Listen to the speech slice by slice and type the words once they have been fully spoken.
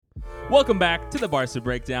Welcome back to the Barca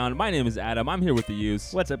Breakdown. My name is Adam. I'm here with the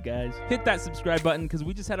Use. What's up, guys? Hit that subscribe button because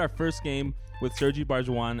we just had our first game with Sergi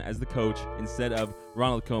Barjuan as the coach instead of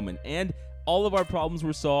Ronald Koeman. And all of our problems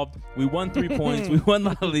were solved. We won 3 points. We won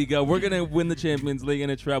La Liga. We're going to win the Champions League in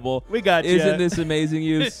a treble. We got you. Isn't this amazing,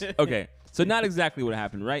 Use? Okay. So not exactly what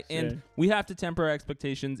happened, right? Sure. And we have to temper our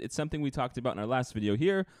expectations. It's something we talked about in our last video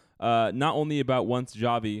here. Not only about once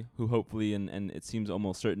Xavi, who hopefully, and it seems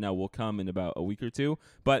almost certain now will come in about a week or two,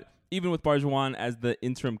 but even with Barjuan as the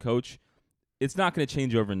interim coach, it's not going to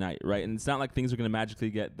change overnight, right? And it's not like things are going to magically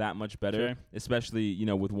get that much better, Sure. especially,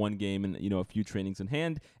 with one game and, a few trainings in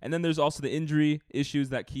hand. And then there's also the injury issues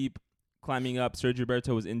that keep climbing up. Sergio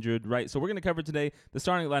Roberto was injured, right? So we're going to cover today the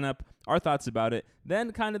starting lineup, our thoughts about it,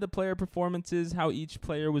 then kind of the player performances, how each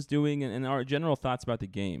player was doing, and our general thoughts about the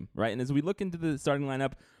game, right? And as we look into the starting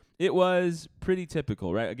lineup, it was pretty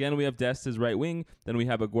typical, right? Again, we have Dest as right wing. Then we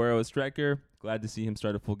have Aguero as striker. Glad to see him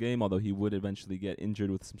start a full game, although he would eventually get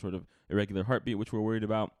injured with some sort of irregular heartbeat, which we're worried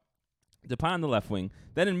about. Depay on the left wing.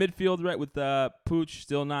 Then in midfield, right, with Puig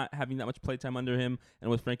still not having that much playtime under him,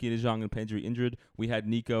 and with Frenkie de Jong and Pedri injured, we had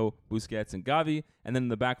Nico, Busquets, and Gavi. And then in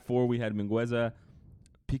the back four, we had Mingueza,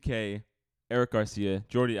 Piqué, Eric Garcia,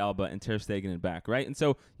 Jordi Alba, and Ter Stegen in back, right? And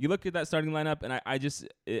so you look at that starting lineup, and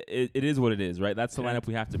it is what it is, right? That's the lineup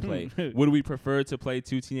we have to play. Would we prefer to play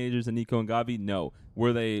two teenagers and Nico and Gavi? No.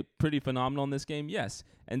 Were they pretty phenomenal in this game? Yes.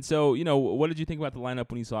 And so, what did you think about the lineup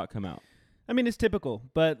when you saw it come out? I mean, it's typical,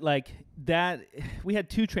 but like that, we had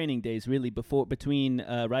 2 training days really between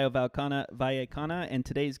Rayo Vallecano and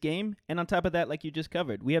today's game, and on top of that, like you just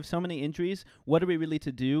covered, we have so many injuries. What are we really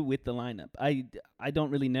to do with the lineup? I don't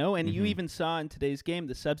really know, and you even saw in today's game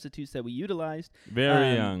the substitutes that we utilized.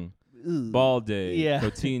 Very young. Balde, yeah.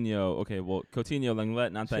 Coutinho. Okay, well, Coutinho,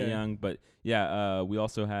 Langlet, not that young, but yeah, we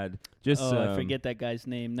also had just. I forget that guy's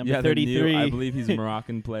name. Number 33. I believe he's a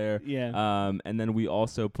Moroccan player. Yeah. And then we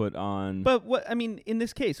also put on. But in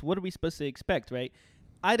this case, what are we supposed to expect, right?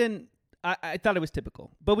 I thought it was typical,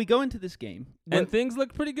 but we go into this game and things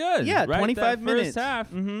look pretty good. Yeah, right? 25 minutes. First half.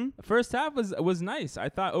 Mm-hmm. First half was nice. I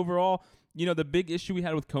thought overall. The big issue we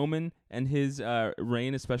had with Koeman and his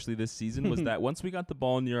reign, especially this season, was that once we got the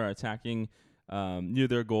ball near our attacking, near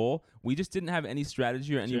their goal, we just didn't have any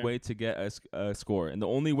strategy or any way to get a score. And the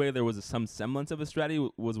only way there was some semblance of a strategy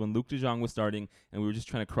was when Luc de Jong was starting, and we were just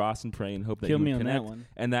trying to cross and pray and hope that he would connect.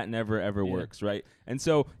 And that never, ever works, right? And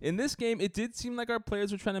so in this game, it did seem like our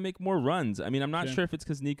players were trying to make more runs. I mean, I'm not sure if it's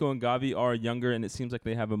because Nico and Gavi are younger, and it seems like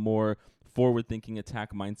they have a more forward-thinking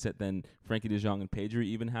attack mindset than Frenkie de Jong and Pedri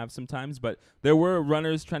even have sometimes. But there were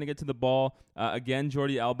runners trying to get to the ball. Again,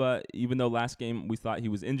 Jordi Alba, even though last game we thought he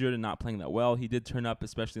was injured and not playing that well, he did turn up,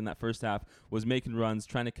 especially in that first half, was making runs,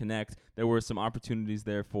 trying to connect. There were some opportunities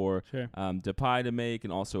there for Depay to make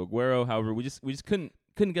and also Aguero. However, we just couldn't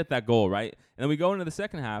get that goal, right? And then we go into the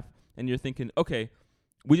second half, and you're thinking, okay,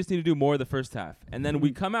 we just need to do more of the first half. And then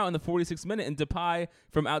we come out in the 46th minute, and Depay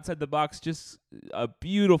from outside the box, just a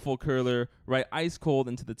beautiful curler, right, ice cold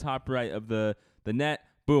into the top right of the net.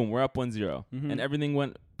 Boom, we're up 1-0. And everything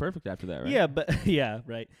went perfect after that, right? Yeah,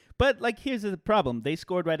 right. But, like, here's the problem. They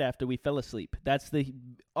scored right after we fell asleep. That's the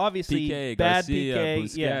obviously Piqué, bad Garcia, Piqué.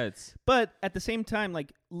 Busquets. Yeah. But at the same time,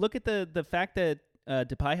 like, look at the fact that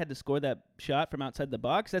Depay had to score that shot from outside the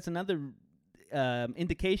box. That's another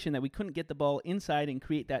indication that we couldn't get the ball inside and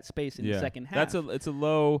create that space in the second half. It's a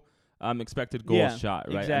low expected goal shot,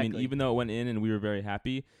 right? Exactly. I mean, even though it went in and we were very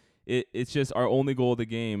happy, it's just our only goal of the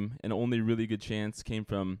game and only really good chance came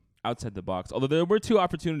from outside the box. Although there were 2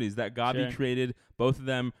 opportunities that Gavi created, both of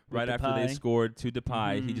them right after they scored to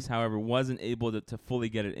Depay. He just, however, wasn't able to fully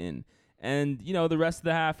get it in. And, the rest of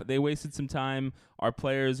the half, they wasted some time. Our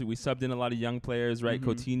players, we subbed in a lot of young players, right?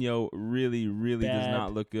 Coutinho really, really does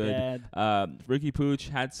not look good. Ricky Puig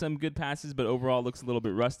had some good passes, but overall looks a little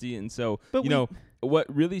bit rusty. And so,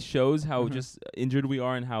 what really shows how just injured we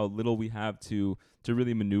are and how little we have to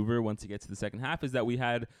really maneuver once it gets to the second half is that we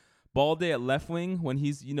had Balde at left wing when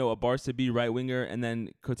he's, a Barca B right winger, and then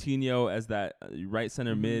Coutinho as that right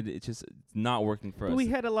center mid. It's just not working for us. We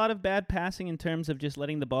had a lot of bad passing in terms of just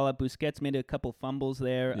letting the ball up. Busquets made a couple fumbles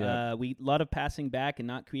there. A lot of passing back and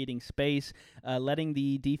not creating space. Letting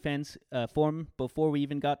the defense form before we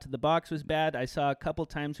even got to the box was bad. I saw a couple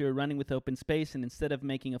times we were running with open space, and instead of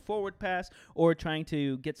making a forward pass or trying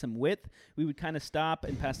to get some width, we would kind of stop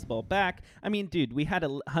and pass the ball back. I mean, dude, we had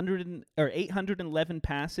 811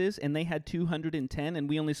 passes, and they had 210, and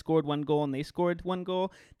we only scored 1 goal, and they scored 1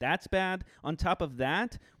 goal. That's bad. On top of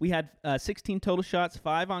that, we had 16 total shots,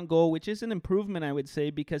 5 on goal, which is an improvement, I would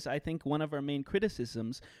say, because I think one of our main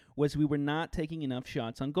criticisms was we were not taking enough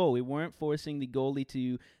shots on goal. We weren't forcing the goalie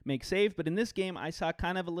to make save. But in this game, I saw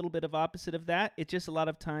kind of a little bit of opposite of that. It's just a lot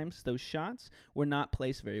of times those shots were not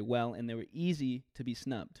placed very well, and they were easy to be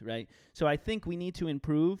snubbed, right? So I think we need to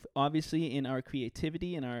improve, obviously, in our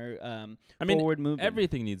creativity and our forward movement.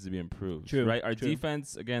 Everything needs to be improved, True, right? Our true.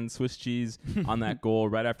 defense, again, Swiss cheese on that goal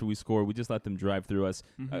right after we score. We just let them drive through us.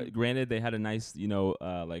 Granted, they had a nice,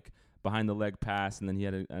 like behind the leg pass, and then he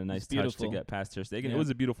had a nice touch to get past Ter Stegen. Yeah. It was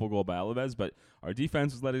a beautiful goal by Alaves, but our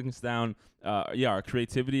defense was letting us down. Our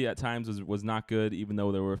creativity at times was not good, even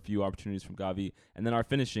though there were a few opportunities from Gavi. And then our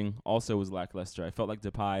finishing also was lackluster. I felt like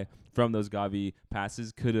Depay from those Gavi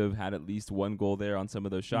passes could have had at least one goal there on some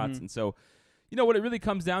of those shots. And so, what it really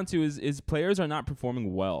comes down to is players are not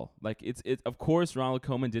performing well. Like it's of course Ronald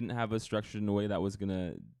Koeman didn't have us structured in a way that was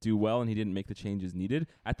gonna do well, and he didn't make the changes needed.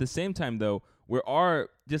 At the same time, though, we are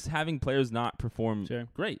just having players not perform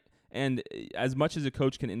great. And as much as a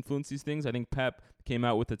coach can influence these things, I think Pep came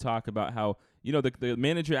out with the talk about how the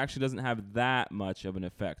manager actually doesn't have that much of an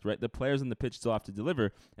effect, right? The players on the pitch still have to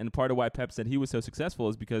deliver, and part of why Pep said he was so successful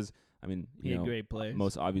is because he had great players.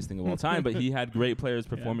 Most obvious thing of all time, but he had great players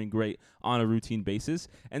performing great on a routine basis.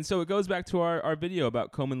 And so it goes back to our video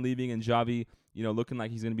about Koeman leaving and Xavi, looking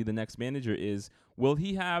like he's going to be the next manager. Will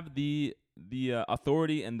he have the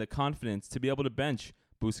authority and the confidence to be able to bench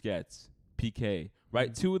Busquets, Piqué,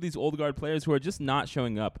 right? Two of these old guard players who are just not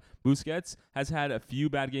showing up. Busquets has had a few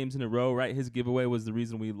bad games in a row, right? His giveaway was the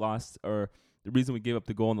reason we lost, or the reason we gave up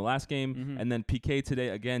the goal in the last game. And then Piqué today,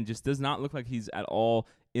 again, just does not look like he's at all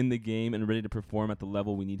in the game and ready to perform at the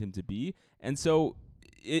level we need him to be. And so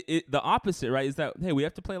the opposite, right, is that, hey, we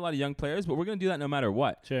have to play a lot of young players, but we're going to do that no matter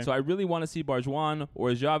what. Sure. So I really want to see Barjuan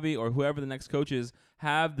or Xavi or whoever the next coach is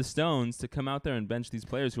have the stones to come out there and bench these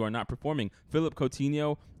players who are not performing. Philip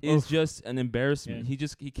Coutinho is just an embarrassment. Yeah.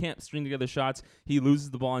 He can't string together shots. He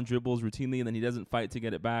loses the ball on dribbles routinely, and then he doesn't fight to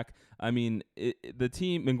get it back. I mean, the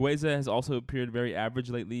team, Mingueza has also appeared very average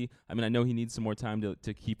lately. I mean, I know he needs some more time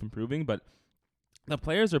to keep improving, but the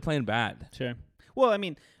players are playing bad. Sure. Well, I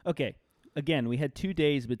mean, okay. Again, we had 2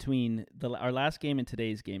 days between our last game and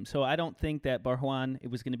today's game, so I don't think that Barjuan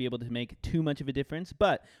was going to be able to make too much of a difference.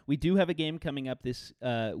 But we do have a game coming up this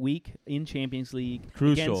week in Champions League.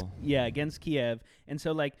 Crucial. Against Kiev. And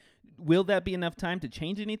so, will that be enough time to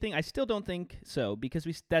change anything? I still don't think so, because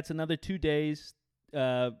that's another 2 days.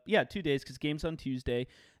 2 days, because game's on Tuesday.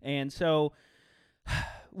 And so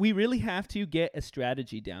we really have to get a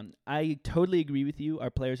strategy down. I totally agree with you.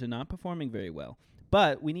 Our players are not performing very well.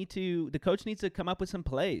 But the coach needs to come up with some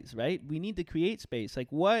plays, right? We need to create space.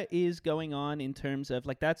 What is going on in terms of,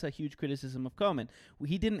 that's a huge criticism of Koeman.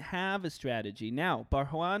 He didn't have a strategy. Now,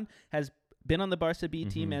 Barjuan has been on the Barca B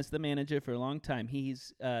team as the manager for a long time.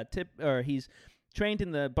 He's he's trained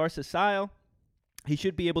in the Barca style. He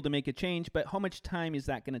should be able to make a change, but how much time is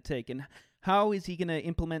that going to take? And how is he going to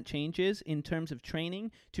implement changes in terms of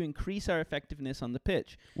training to increase our effectiveness on the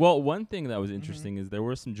pitch? Well, one thing that was interesting is there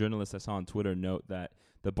were some journalists I saw on Twitter note that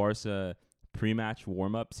the Barca pre-match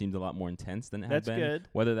warm-up seemed a lot more intense than it had been. That's good.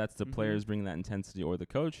 Whether that's the players bringing that intensity or the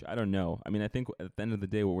coach, I don't know. I mean, I think at the end of the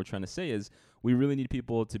day, what we're trying to say is we really need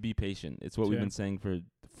people to be patient. It's what we've been saying for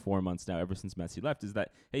 4 months now, ever since Messi left, is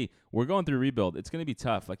that, hey, we're going through a rebuild. It's going to be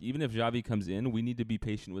tough. Even if Xavi comes in, we need to be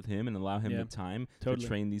patient with him and allow him the time to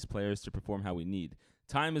train these players to perform how we need.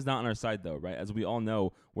 Time is not on our side, though, right? As we all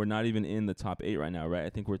know, we're not even in the top 8 right now, right? I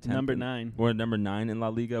think we're 10th. Number 9. We're number 9 in La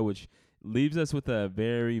Liga, which leaves us with a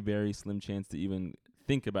very, very slim chance to even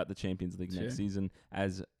think about the Champions League next season,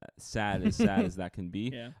 as sad as that can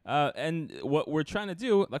be. And what we're trying to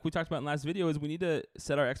do, like we talked about in the last video, is we need to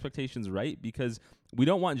set our expectations right, because we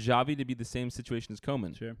don't want Xavi to be the same situation as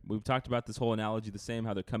Koeman. We've talked about this whole analogy, the same,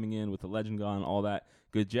 how they're coming in with the legend gone, all that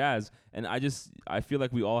good jazz. And I feel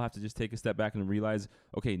like we all have to just take a step back and realize,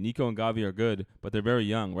 okay, Nico and Gavi are good, but they're very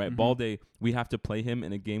young, right? Balde, we have to play him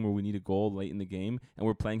in a game where we need a goal late in the game, and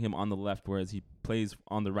we're playing him on the left, whereas he plays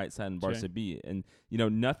on the right side in Barca B. And,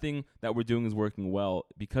 nothing that we're doing is working well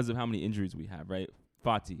because of how many injuries we have, right?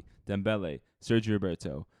 Fati, Dembele, Sergio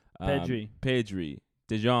Roberto, Pedri,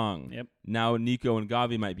 De Jong. Now Nico and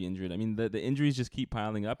Gavi might be injured. I mean, the injuries just keep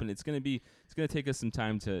piling up, and it's going to take us some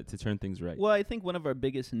time to turn things right. Well, I think one of our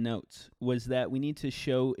biggest notes was that we need to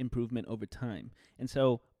show improvement over time. And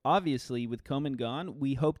so, obviously, with Koeman gone,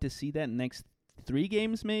 we hope to see that next 3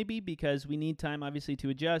 games maybe, because we need time, obviously, to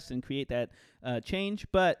adjust and create that change.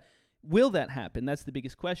 But will that happen? That's the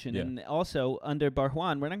biggest question. And also, under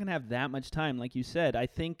Barjuan, we're not going to have that much time. Like you said, I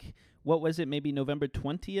think what was it, maybe November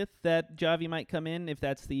 20th that Javi might come in, if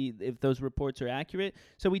those reports are accurate.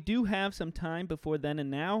 So we do have some time before then and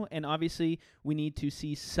now, and obviously we need to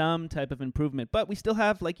see some type of improvement. But we still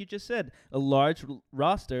have, like you just said, a large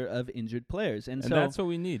roster of injured players. And so that's what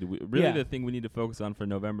we need. The thing we need to focus on for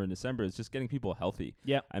November and December is just getting people healthy.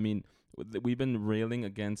 Yeah. I mean, we've been railing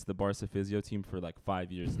against the Barca physio team for like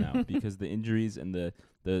 5 years now because the injuries and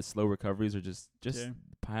the slow recoveries are just Sure.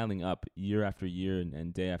 piling up year after year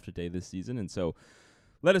and day after day this season. And so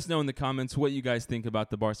let us know in the comments what you guys think about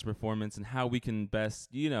the Barca performance and how we can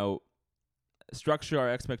best, structure our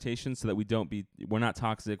expectations so that we're not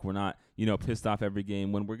toxic, we're not, pissed off every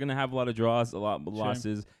game when we're going to have a lot of draws, a lot of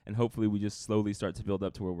losses, and hopefully we just slowly start to build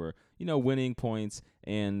up to where we're, winning points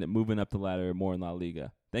and moving up the ladder more in La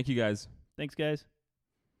Liga. Thank you guys. Thanks, guys.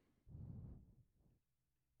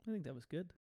 I think that was good.